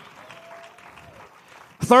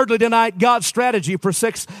 Thirdly tonight, God's strategy for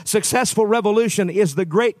successful revolution is the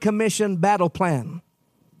Great Commission battle plan.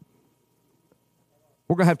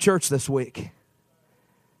 We're going to have church this week.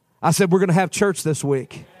 I said we're going to have church this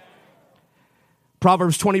week.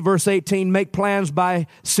 Proverbs 20 verse 18, make plans by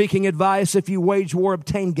seeking advice. If you wage war,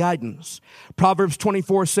 obtain guidance. Proverbs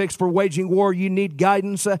 24:6, for waging war, you need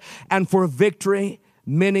guidance, and for victory,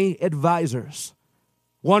 many advisors.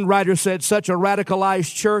 One writer said, such a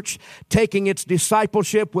radicalized church, taking its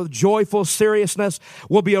discipleship with joyful seriousness,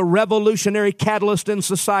 will be a revolutionary catalyst in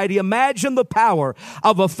society. Imagine the power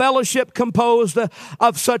of a fellowship composed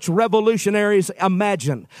of such revolutionaries.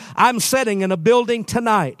 Imagine. I'm sitting in a building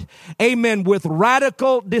tonight, amen, with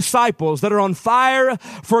radical disciples that are on fire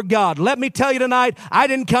for God. Let me tell you tonight, I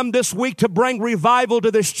didn't come this week to bring revival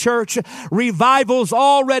to this church. Revival's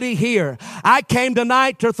already here. I came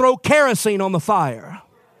tonight to throw kerosene on the fire.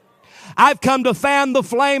 I've come to fan the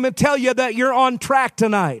flame and tell you that you're on track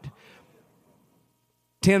tonight.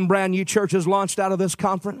 10 brand new churches launched out of this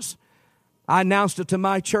conference. I announced it to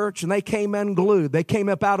my church, and they came in glued. They came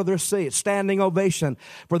up out of their seats, standing ovation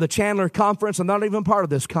for the Chandler conference, and not even part of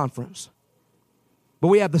this conference. But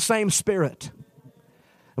we have the same spirit,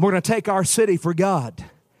 and we're going to take our city for God.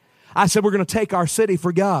 I said we're going to take our city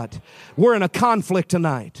for God. We're in a conflict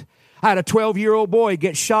tonight. I had a 12-year-old boy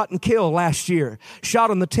get shot and killed last year, shot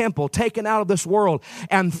in the temple, taken out of this world.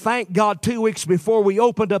 And thank God 2 weeks before we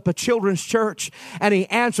opened up a children's church and he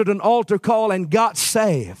answered an altar call and got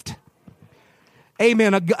saved.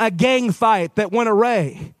 Amen. A gang fight that went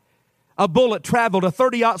awry. A bullet traveled, a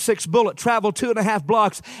 30-06 bullet traveled 2.5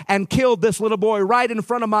 blocks and killed this little boy right in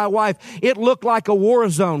front of my wife. It looked like a war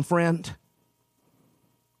zone, friend.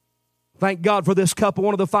 Thank God for this couple,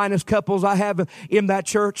 one of the finest couples I have in that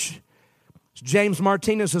church. James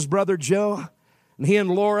Martinez, his brother Joe, and he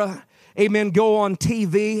and Laura, amen, go on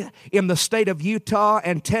TV in the state of Utah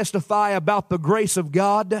and testify about the grace of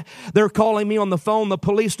God. They're calling me on the phone, the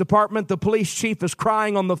police department. The police chief is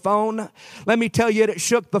crying on the phone. Let me tell you, it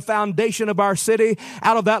shook the foundation of our city.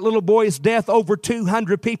 Out of that little boy's death, over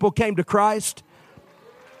 200 people came to Christ.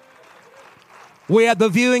 We had the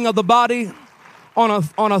viewing of the body on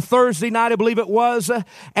a Thursday night, I believe it was,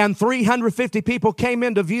 and 350 people came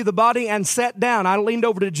in to view the body and sat down. I leaned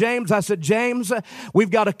over to James. I said, James,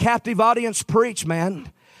 we've got a captive audience. Preach,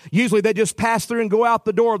 man. Usually they just pass through and go out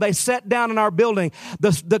the door. They sat down in our building.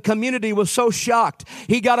 The community was so shocked.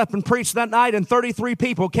 He got up and preached that night, and 33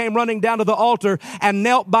 people came running down to the altar and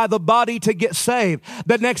knelt by the body to get saved.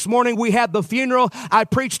 The next morning we had the funeral. I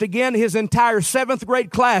preached again. His entire 7th grade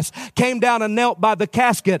class came down and knelt by the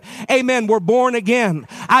casket. Amen. We're born again.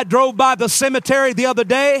 I drove by the cemetery the other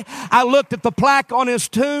day. I looked at the plaque on his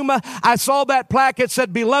tomb. I saw that plaque. It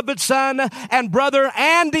said, beloved son and brother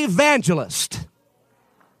and evangelist.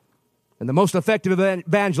 And the most effective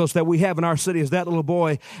evangelist that we have in our city is that little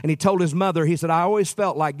boy. And he told his mother, he said, I always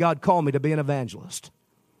felt like God called me to be an evangelist.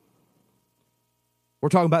 We're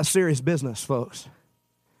talking about serious business, folks.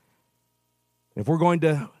 If we're going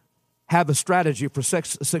to have a strategy for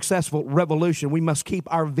successful revolution, we must keep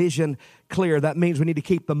our vision clear. That means we need to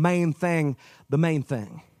keep the main thing the main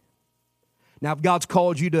thing. Now, if God's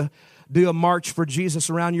called you to do a march for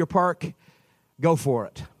Jesus around your park, go for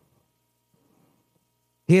it.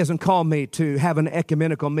 He hasn't called me to have an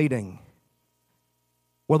ecumenical meeting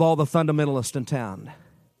with all the fundamentalists in town.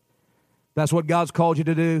 If that's what God's called you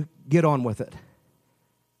to do, get on with it.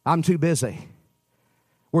 I'm too busy.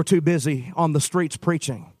 We're too busy on the streets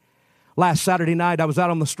preaching. Last Saturday night, I was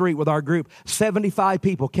out on the street with our group. 75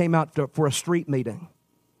 people came out for a street meeting.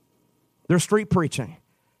 They're street preaching.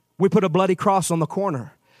 We put a bloody cross on the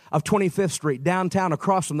corner of 25th Street, downtown,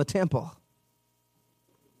 across from the temple.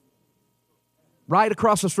 Right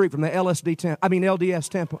across the street from the LDS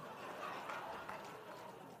temple.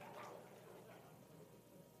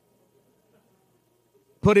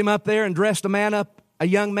 Put him up there and dressed a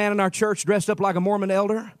young man in our church dressed up like a Mormon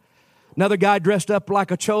elder. Another guy dressed up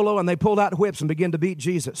like a cholo, and they pulled out whips and began to beat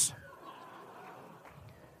Jesus.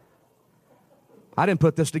 I didn't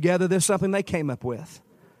put this together. This is something they came up with.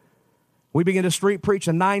 We began to street preach,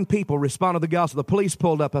 and 9 people responded to the gospel. The police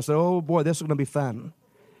pulled up. I said, oh boy, this is going to be fun.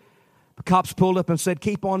 The cops pulled up and said,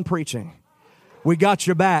 keep on preaching. We got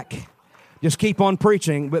your back. Just keep on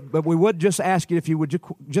preaching. But we would just ask you if you would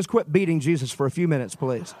just quit beating Jesus for a few minutes,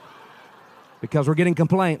 please. Because we're getting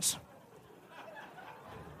complaints.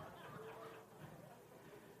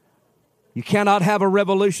 You cannot have a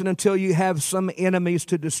revolution until you have some enemies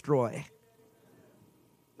to destroy.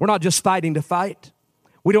 We're not just fighting to fight.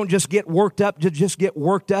 We don't just get worked up to just get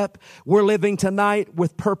worked up. We're living tonight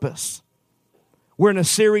with purpose. We're in a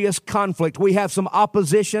serious conflict. We have some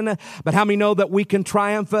opposition, but how many know that we can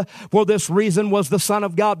triumph? For this reason was the Son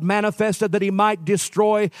of God manifested, that he might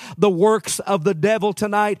destroy the works of the devil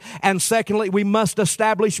tonight. And secondly, we must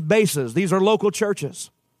establish bases. These are local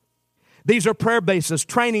churches. These are prayer bases,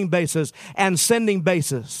 training bases, and sending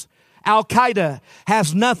bases. Al-Qaeda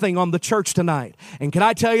has nothing on the church tonight. And can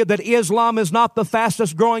I tell you that Islam is not the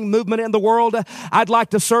fastest growing movement in the world? I'd like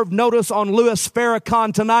to serve notice on Louis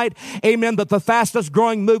Farrakhan tonight. Amen. That the fastest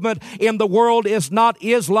growing movement in the world is not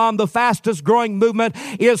Islam. The fastest growing movement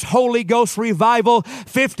is Holy Ghost revival.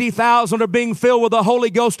 50,000 are being filled with the Holy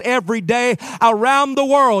Ghost every day around the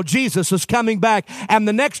world. Jesus is coming back. And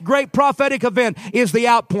the next great prophetic event is the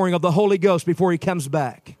outpouring of the Holy Ghost before he comes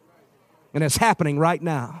back. And it's happening right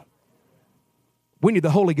now. We need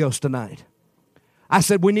the Holy Ghost tonight. I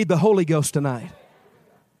said we need the Holy Ghost tonight.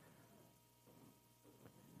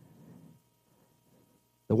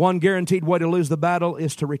 The one guaranteed way to lose the battle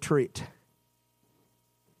is to retreat.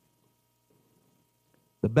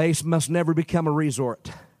 The base must never become a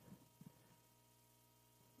resort.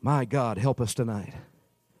 My God, help us tonight.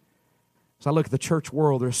 As I look at the church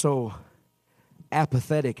world, they're so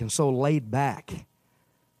apathetic and so laid back,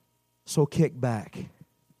 so kicked back.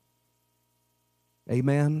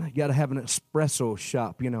 Amen. You got to have an espresso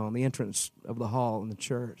shop, on the entrance of the hall in the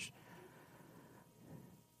church.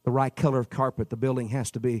 The right color of carpet. The building has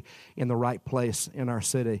to be in the right place in our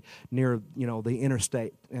city, near, the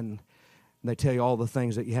interstate. And they tell you all the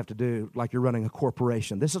things that you have to do, like you're running a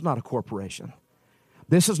corporation. This is not a corporation.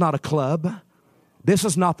 This is not a club. This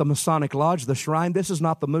is not the Masonic Lodge, the Shrine. This is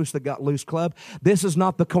not the Moose That Got Loose Club. This is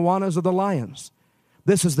not the Kiwanis or the Lions.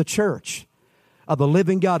 This is the church of the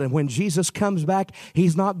living God. And when Jesus comes back,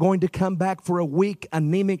 he's not going to come back for a weak,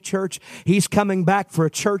 anemic church. He's coming back for a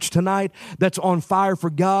church tonight that's on fire for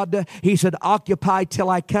God. He said, occupy till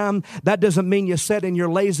I come. That doesn't mean you sit in your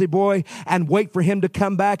lazy boy and wait for him to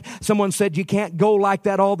come back. Someone said you can't go like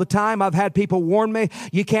that all the time. I've had people warn me,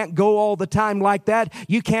 you can't go all the time like that.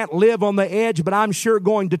 You can't live on the edge, but I'm sure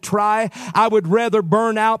going to try. I would rather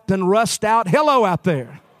burn out than rust out. Hello out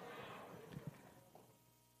there.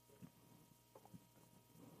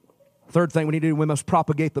 Third thing we need to do, we must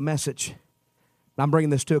propagate the message. I'm bringing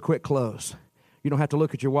this to a quick close. You don't have to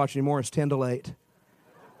look at your watch anymore. It's 10 to 8.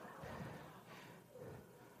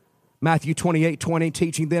 Matthew 28:20,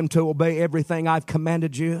 teaching them to obey everything I've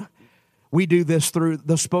commanded you. We do this through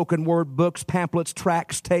the spoken word, books, pamphlets,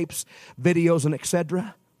 tracts, tapes, videos, and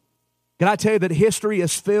etc. Can I tell you that history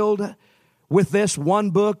is filled with this one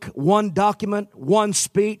book, one document, one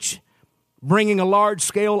speech, bringing a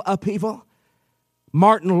large-scale upheaval?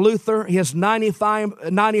 Martin Luther, his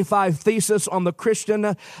 95 thesis on the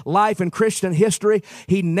Christian life and Christian history,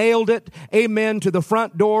 he nailed it, amen, to the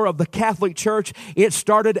front door of the Catholic Church. It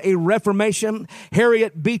started a Reformation.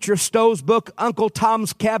 Harriet Beecher Stowe's book, Uncle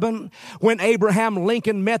Tom's Cabin, when Abraham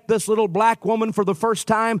Lincoln met this little black woman for the first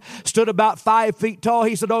time, stood about 5 feet tall.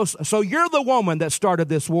 He said, oh, so you're the woman that started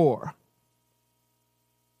this war.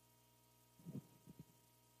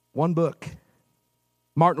 One book.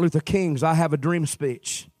 Martin Luther King's I Have a Dream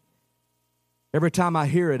speech. Every time I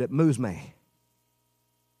hear it, it moves me.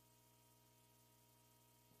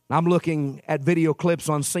 I'm looking at video clips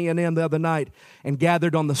on CNN the other night, and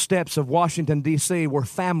gathered on the steps of Washington, D.C. were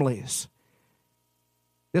families.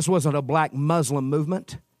 This wasn't a black Muslim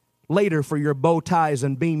movement. Later for your bow ties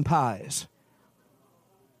and bean pies.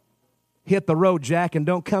 Hit the road, Jack, and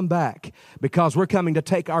don't come back, because we're coming to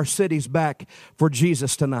take our cities back for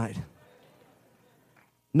Jesus tonight.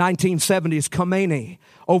 1970s, Khomeini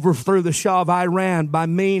overthrew the Shah of Iran by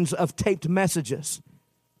means of taped messages.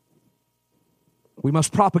 We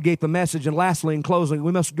must propagate the message. And lastly, in closing,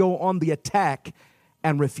 we must go on the attack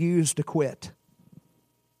and refuse to quit.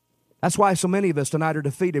 That's why so many of us tonight are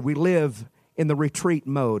defeated. We live in the retreat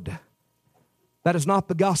mode. That is not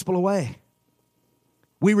the gospel way.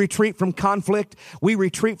 We retreat from conflict. We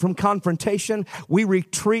retreat from confrontation. We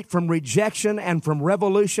retreat from rejection and from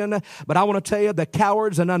revolution. But I want to tell you, the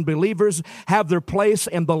cowards and unbelievers have their place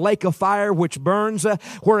in the lake of fire which burns,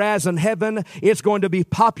 whereas in heaven it's going to be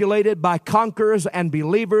populated by conquerors and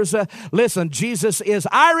believers. Listen, Jesus is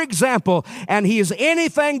our example, and he is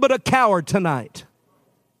anything but a coward tonight.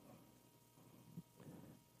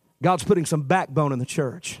 God's putting some backbone in the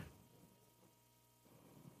church.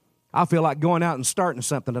 I feel like going out and starting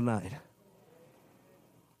something tonight.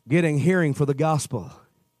 Getting hearing for the gospel.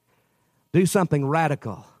 Do something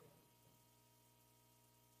radical.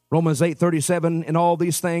 Romans 8:37, in all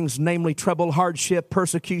these things, namely trouble, hardship,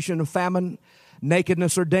 persecution, famine,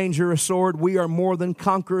 nakedness, or danger, or sword, we are more than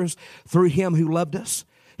conquerors through him who loved us.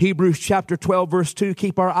 Hebrews chapter 12, verse 2,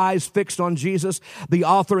 keep our eyes fixed on Jesus, the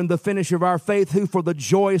author and the finisher of our faith, who for the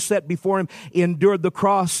joy set before him endured the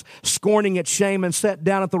cross, scorning its shame, and sat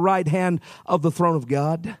down at the right hand of the throne of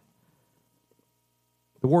God.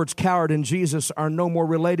 The words coward and Jesus are no more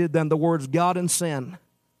related than the words God and sin.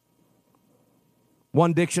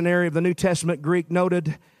 One dictionary of the New Testament Greek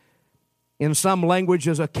noted in some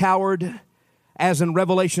languages a coward, as in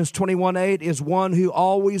Revelations 21:8, is one who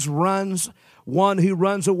always runs, one who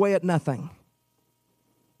runs away at nothing.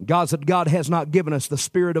 God said God has not given us the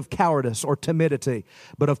spirit of cowardice or timidity,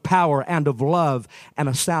 but of power and of love and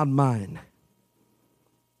a sound mind.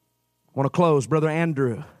 I want to close. Brother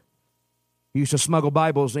Andrew used to smuggle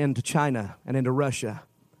Bibles into China and into Russia.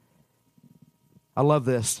 I love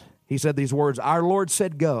this. He said these words, our Lord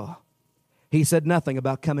said go. He said nothing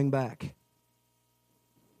about coming back.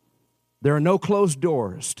 There are no closed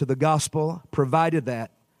doors to the gospel, provided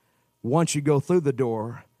that once you go through the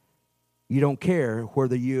door, you don't care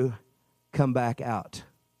whether you come back out.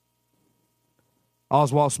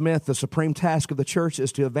 Oswald Smith, the supreme task of the church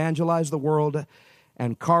is to evangelize the world,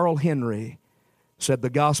 and Carl Henry said the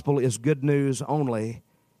gospel is good news only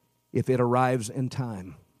if it arrives in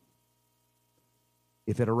time.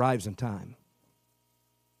 If it arrives in time.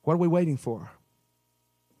 What are we waiting for?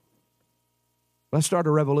 Let's start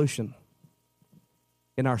a revolution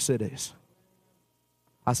in our cities.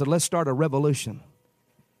 I said, let's start a revolution.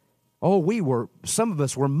 Oh, some of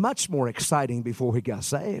us were much more exciting before we got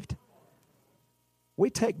saved. We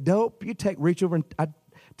take dope, you take reach over, and I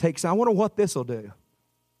take some. I wonder what this will do.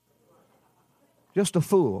 Just a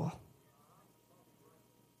fool.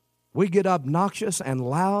 We get obnoxious and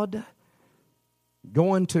loud,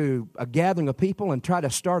 go into a gathering of people and try to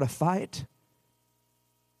start a fight.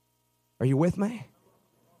 Are you with me?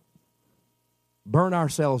 Burn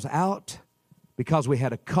ourselves out because we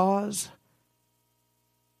had a cause,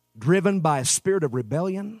 driven by a spirit of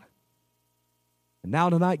rebellion. And now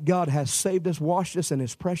tonight God has saved us, washed us in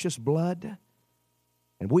his precious blood,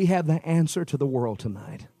 and we have the answer to the world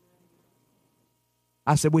tonight.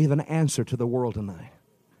 I said we have an answer to the world tonight.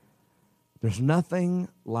 There's nothing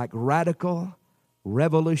like radical,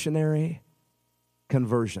 revolutionary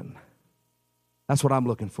conversion. That's what I'm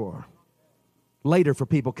looking for. Later, for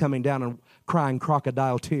people coming down and crying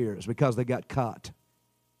crocodile tears because they got caught.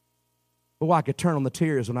 Oh, I could turn on the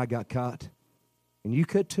tears when I got caught. And you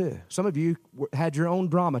could too. Some of you had your own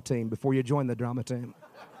drama team before you joined the drama team.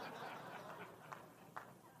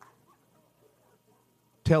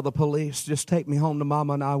 Tell the police, just take me home to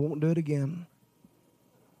mama and I won't do it again.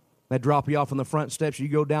 They drop you off on the front steps. You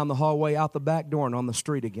go down the hallway, out the back door, and on the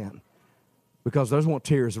street again. Because those weren't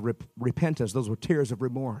tears of repentance. Those were tears of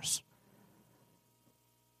remorse.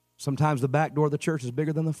 Sometimes the back door of the church is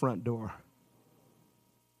bigger than the front door.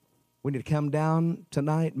 We need to come down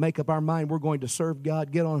tonight, make up our mind we're going to serve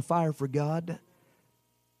God, get on fire for God.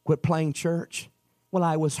 Quit playing church. Well,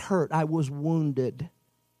 I was hurt. I was wounded.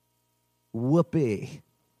 Whoopee.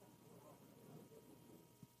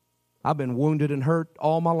 I've been wounded and hurt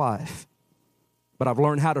all my life, but I've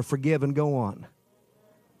learned how to forgive and go on.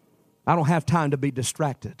 I don't have time to be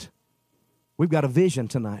distracted. We've got a vision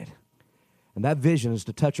tonight, and that vision is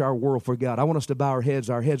to touch our world for God. I want us to bow our heads.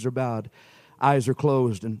 Our heads are bowed, eyes are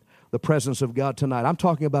closed in the presence of God tonight. I'm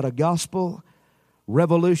talking about a gospel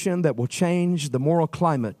revolution that will change the moral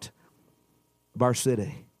climate of our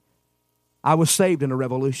city. I was saved in a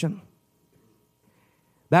revolution.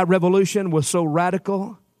 That revolution was so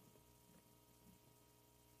radical.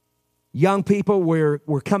 Young people were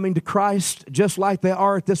coming to Christ just like they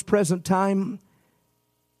are at this present time,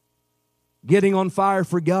 getting on fire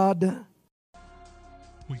for God.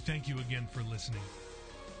 We thank you again for listening.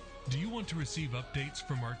 Do you want to receive updates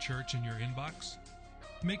from our church in your inbox?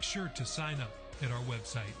 Make sure to sign up at our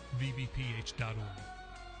website, vbph.org.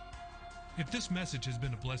 If this message has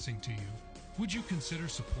been a blessing to you, would you consider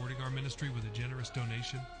supporting our ministry with a generous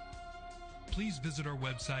donation? Please visit our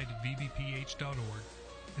website at vbph.org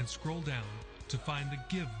and scroll down to find the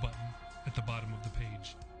Give button at the bottom of the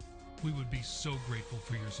page. We would be so grateful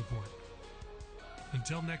for your support.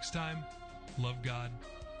 Until next time, love God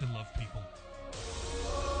and love people.